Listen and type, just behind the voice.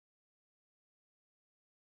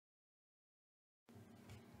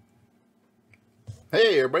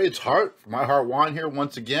Hey everybody, it's Hart from My Heart Wine here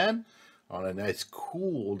once again on a nice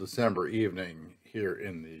cool December evening here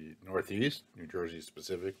in the Northeast, New Jersey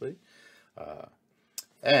specifically. Uh,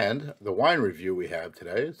 and the wine review we have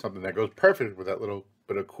today, something that goes perfect with that little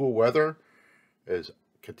bit of cool weather, is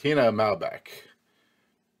Catena Malbec.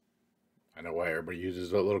 I know why everybody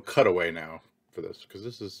uses a little cutaway now for this, because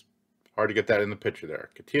this is hard to get that in the picture there.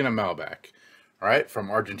 Catena Malbec, all right, from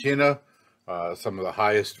Argentina, some of the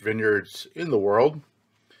highest vineyards in the world.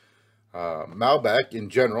 Malbec in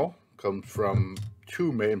general comes from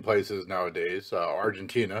two main places nowadays.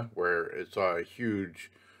 Argentina, where it saw a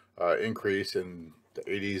huge increase in the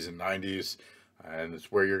 80s and 90s, and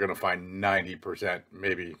it's where you're going to find 90%,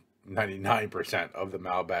 maybe 99% of the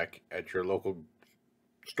Malbec at your local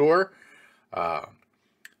store. Uh,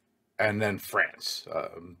 and then France, a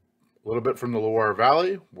little bit from the Loire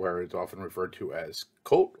Valley, where it's often referred to as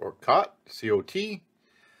Côte or Cot, C-O-T.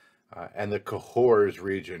 And the Cahors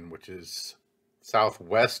region, which is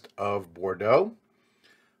southwest of Bordeaux.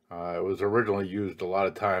 It was originally used a lot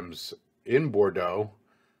of times in Bordeaux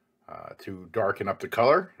to darken up the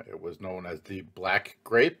color. It was known as the black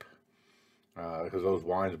grape because those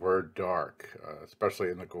wines were dark, especially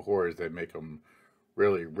in the Cahors. They make them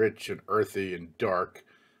really rich and earthy and dark,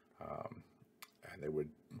 and they would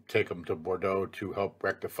take them to Bordeaux to help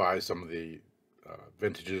rectify some of the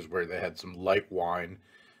vintages where they had some light wine.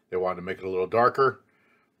 They wanted to make it a little darker.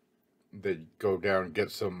 They'd go down and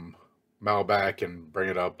get some Malbec and bring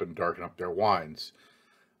it up and darken up their wines.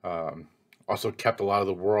 Also kept a lot of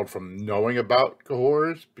the world from knowing about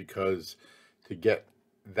Cahors, because to get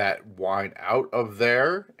that wine out of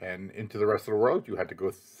there and into the rest of the world, you had to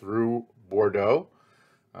go through Bordeaux.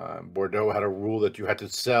 Bordeaux had a rule that you had to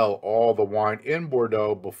sell all the wine in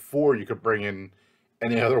Bordeaux before you could bring in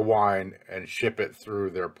any other wine and ship it through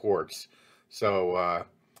their ports. So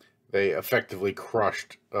they effectively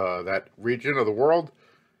crushed that region of the world.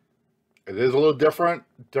 It is a little different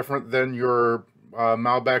than your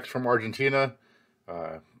Malbecs from Argentina.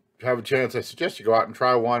 If you have a chance, I suggest you go out and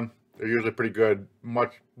try one. They're usually pretty good,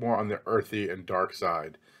 much more on the earthy and dark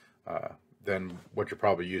side than what you're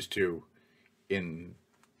probably used to in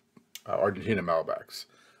Argentina Malbecs.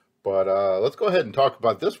 But let's go ahead and talk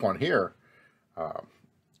about this one here.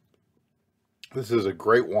 This is a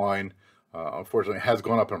great wine. Unfortunately, it has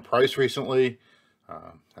gone up in price recently.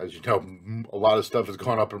 As you know, a lot of stuff has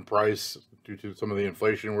gone up in price due to some of the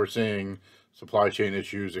inflation we're seeing, supply chain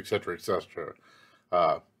issues, etc., etc.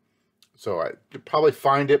 So I could probably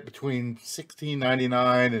find it between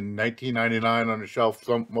 $16.99 and $19.99 on the shelf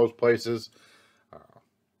most places.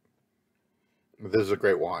 This is a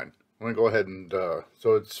great wine. I'm going to go ahead and,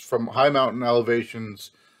 so it's from high mountain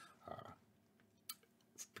elevations,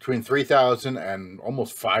 between 3,000 and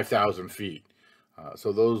almost 5,000 feet.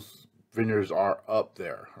 So those vineyards are up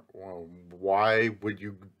there. Well, why would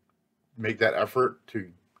you make that effort to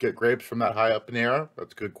get grapes from that high up in the air?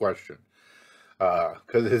 That's a good question.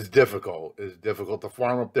 Because it's difficult. It's difficult to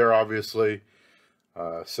farm up there, obviously.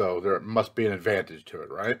 So there must be an advantage to it,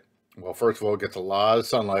 right? Well, first of all, it gets a lot of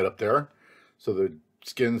sunlight up there. So the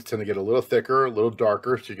skins tend to get a little thicker, a little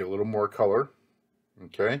darker, so you get a little more color.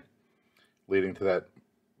 Okay? Leading to that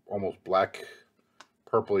almost black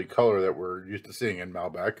purpley color that we're used to seeing in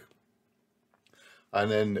Malbec.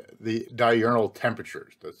 And then the diurnal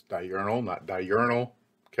temperatures. That's diurnal, not diurnal.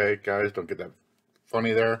 Okay, guys, don't get that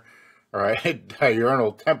funny there. All right,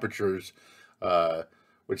 diurnal temperatures,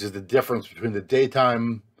 which is the difference between the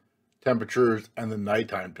daytime temperatures and the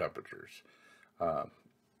nighttime temperatures. A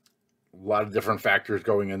lot of different factors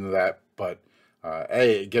going into that, but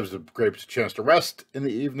it gives the grapes a chance to rest in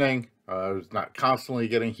the evening. It's not constantly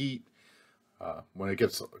getting heat. When it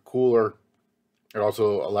gets cooler, it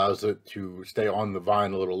also allows it to stay on the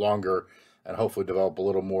vine a little longer and hopefully develop a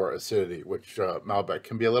little more acidity, which Malbec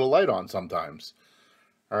can be a little light on sometimes.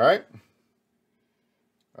 All right.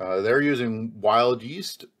 They're using wild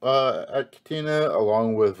yeast at Catena,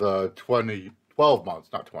 along with 12 months,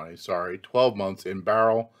 not 20, sorry, 12 months in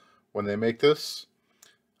barrel when they make this.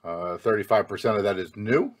 35% of that is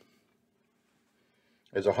new.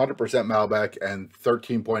 It's 100% Malbec and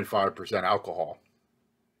 13.5% alcohol.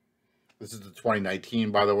 This is the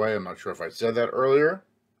 2019, by the way. I'm not sure if I said that earlier.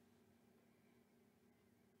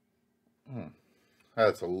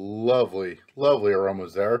 That's a lovely, lovely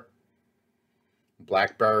aromas there.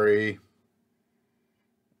 Blackberry.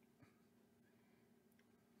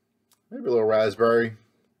 Maybe a little raspberry.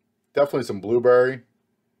 Definitely some blueberry.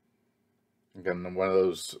 Again, one of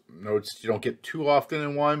those notes you don't get too often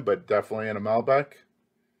in wine, but definitely in a Malbec.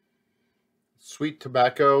 Sweet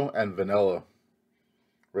tobacco and vanilla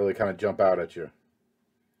really kind of jump out at you.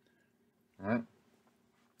 All right.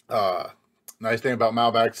 Uh, nice thing about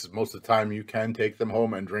Malbecs is most of the time you can take them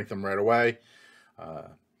home and drink them right away. Uh,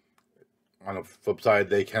 on the flip side,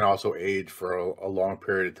 they can also age for a long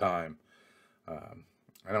period of time.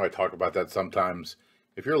 I know I talk about that sometimes.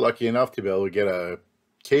 If you're lucky enough to be able to get a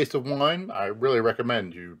case of wine, I really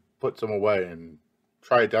recommend you put some away and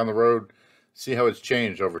try it down the road, see how it's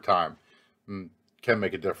changed over time. Can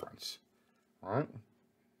make a difference. All right,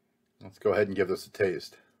 let's go ahead and give this a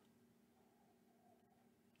taste.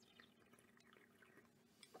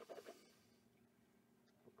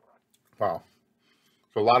 Wow,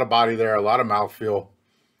 so a lot of body there, a lot of mouthfeel.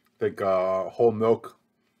 I think whole milk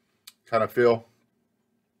kind of feel.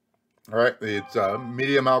 All right, it's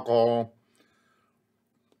medium alcohol,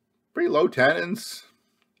 pretty low tannins.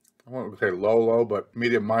 I won't say low, but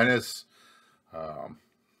medium minus. Um,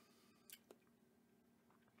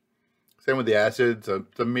 Same with the acids,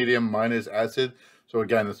 it's a medium minus acid. So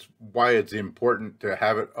again, that's why it's important to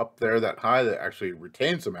have it up there that high that actually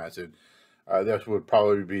retains some acid. This would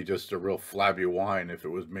probably be just a real flabby wine if it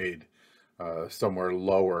was made somewhere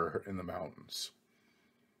lower in the mountains.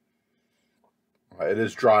 It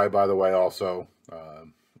is dry, by the way, also.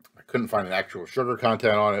 I couldn't find an actual sugar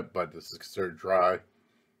content on it, but this is considered dry.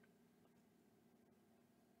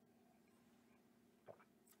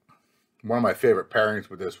 One of my favorite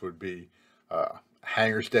pairings with this would be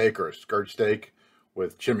hanger steak or a skirt steak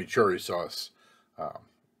with chimichurri sauce.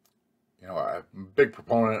 You know, I'm a big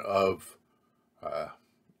proponent of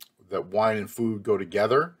that wine and food go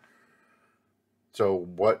together. So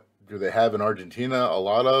what do they have in Argentina? A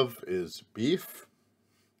lot of is beef.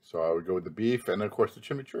 So I would go with the beef, and of course the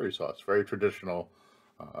chimichurri sauce. Very traditional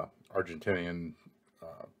Argentinian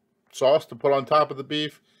sauce to put on top of the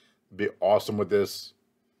beef. It'd be awesome with this.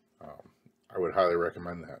 I would highly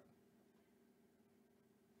recommend that.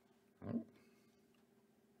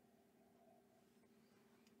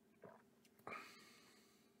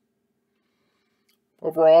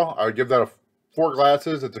 Overall, I would give that a 4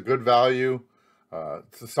 glasses. It's a good value.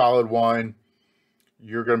 It's a solid wine.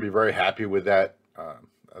 You're going to be very happy with that,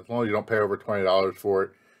 as long as you don't pay over $20 for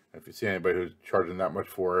it. If you see anybody who's charging that much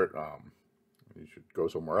for it, you should go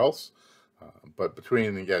somewhere else. But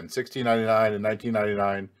between, again, $16.99 and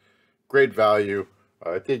 $19.99, great value.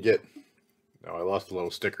 It did get, no, I lost a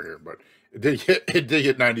little sticker here, but it did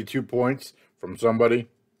get 92 points from somebody.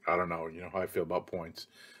 I don't know, you know how I feel about points.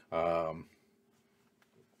 But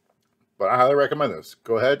I highly recommend this.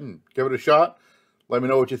 Go ahead and give it a shot. Let me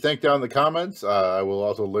know what you think down in the comments. I will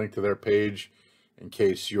also link to their page in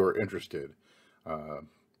case you're interested.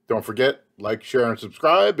 Don't forget, like, share, and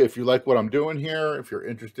subscribe if you like what I'm doing here, if you're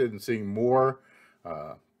interested in seeing more.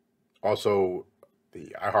 Also,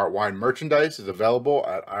 the iHeartWine merchandise is available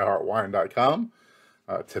at iHeartWine.com.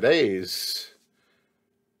 Today's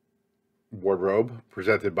wardrobe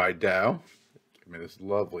presented by Dow. Give me this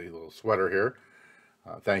lovely little sweater here.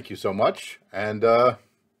 Thank you so much. And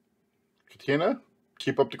Catena,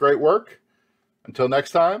 keep up the great work. Until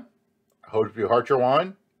next time, I hope you heart your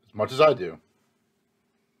wine as much as I do.